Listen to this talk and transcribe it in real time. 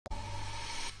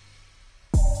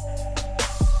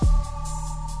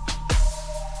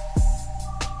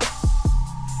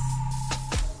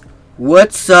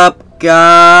What's up,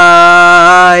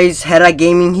 guys?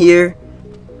 GeraGaming here,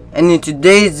 and in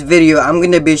today's video I'm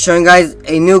going to be showing guys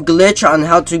a new glitch on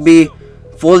how to be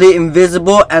fully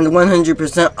invisible and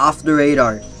 100% off the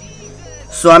radar.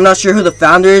 So I'm not sure who the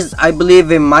founder is. I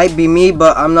believe it might be me,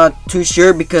 but I'm not too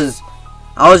sure because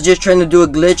I was just trying to do a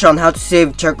glitch on how to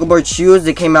save Checkerboard shoes.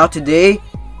 It came out today,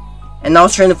 and I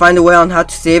was trying to find a way on how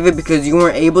to save it because you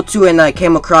weren't able to, and I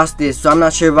came across this, so I'm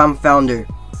not sure if I'm founder.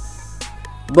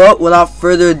 But without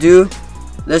further ado,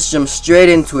 let's jump straight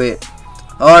into it.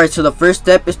 Alright, so the first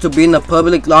step is to be in the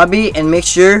public lobby and make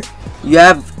sure you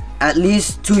have at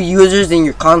least 2 users in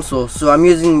your console. So I'm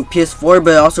using PS4,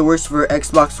 but it also works for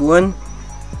Xbox One.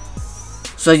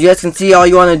 So as you guys can see, all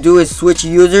you want to do is switch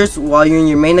users while you're in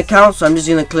your main account. So I'm just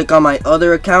going to click on my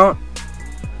other account,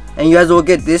 and you guys will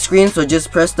get this screen. So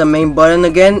just press the main button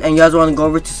again, and you guys want to go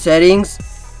over to settings,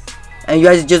 and you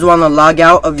guys just want to log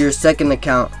out of your second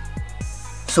account.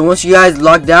 So once you guys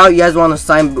logged out, you guys want to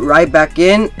sign right back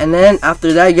in, and then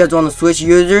after that you guys want to switch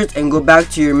users and go back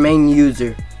to your main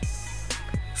user.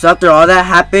 So after all that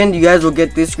happened, you guys will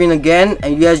get this screen again,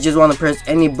 and you guys just want to press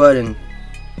any button.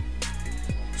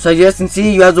 So as you guys can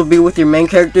see, you guys will be with your main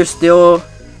character still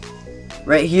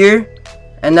right here,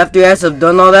 and after you guys have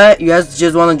done all that, you guys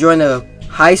just want to join a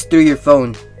heist through your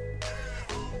phone.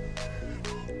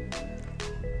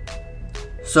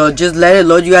 So just let it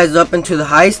load you guys up into the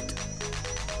heist.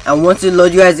 And once it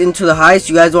loads you guys into the heist,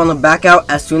 you guys want to back out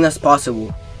as soon as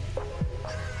possible.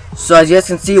 So as you guys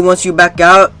can see, once you back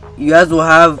out, you guys will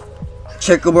have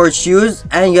Checkerboard shoes,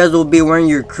 and you guys will be wearing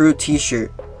your crew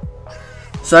t-shirt.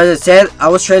 So as I said, I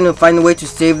was trying to find a way to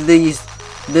save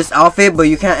this outfit, but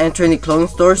you can't enter any clothing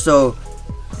store. So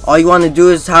all you want to do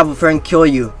is have a friend kill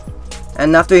you,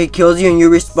 and after he kills you and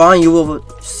you respawn, you will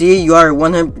see you are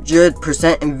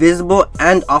 100% invisible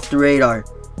and off the radar.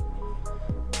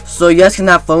 So you guys can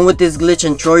have fun with this glitch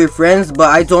and troll your friends, but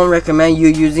I don't recommend you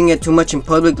using it too much in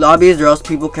public lobbies, or else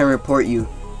people can report you.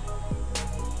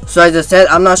 So as I said,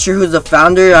 I'm not sure who's the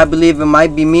founder. I believe it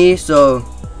might be me, so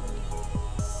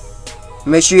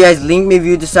make sure you guys link me if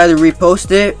you decide to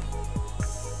repost it.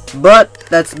 But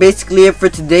that's basically it for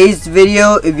today's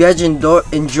video. If you guys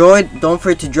enjoyed, don't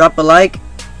forget to drop a like.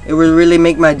 It will really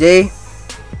make my day.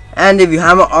 And if you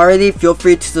haven't already, feel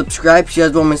free to subscribe so you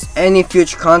guys won't miss any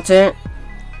future content.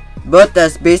 But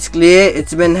that's basically it.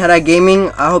 It's been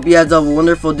GeraGaming. I hope you guys have a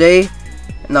wonderful day,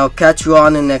 and I'll catch you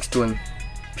on the next one.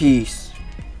 Peace.